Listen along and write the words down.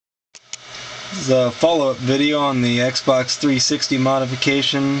This is a follow-up video on the Xbox 360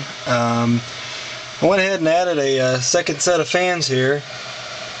 modification. I went ahead and added a second set of fans here.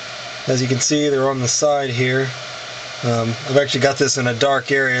 As you can see, they're on the side here. I've actually got this in a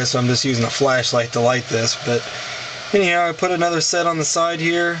dark area, so I'm just using a flashlight to light this. But anyhow, I put another set on the side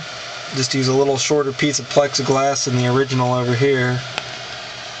here. Just use a little shorter piece of plexiglass than the original over here.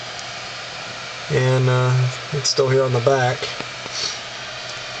 And it's still here on the back.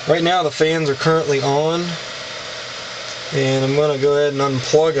 Right now the fans are currently on, and I'm going to go ahead and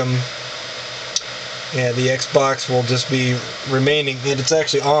unplug them. Yeah, the Xbox will just be remaining, and it's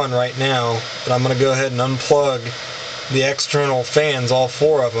actually on right now, but I'm going to go ahead and unplug the external fans, all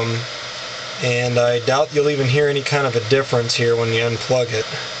four of them, and I doubt you'll even hear any kind of a difference here when you unplug it.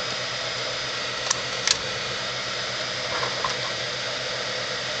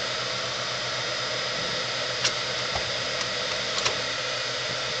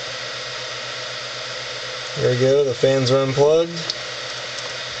 There we go, the fans are unplugged.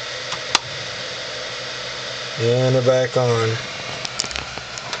 And they're back on.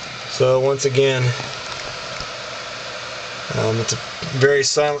 So once again, it's a very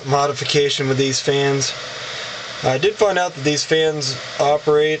silent modification with these fans. I did find out that these fans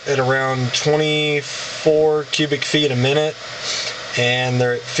operate at around 24 cubic feet a minute, and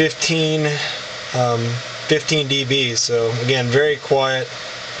they're at 15 dB, so again, very quiet,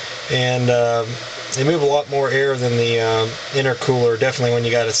 and they move a lot more air than the intercooler, definitely when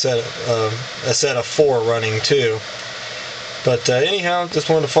you got a set of four running too. But anyhow, just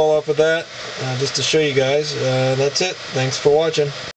wanted to follow up with that, just to show you guys. That's it. Thanks for watching.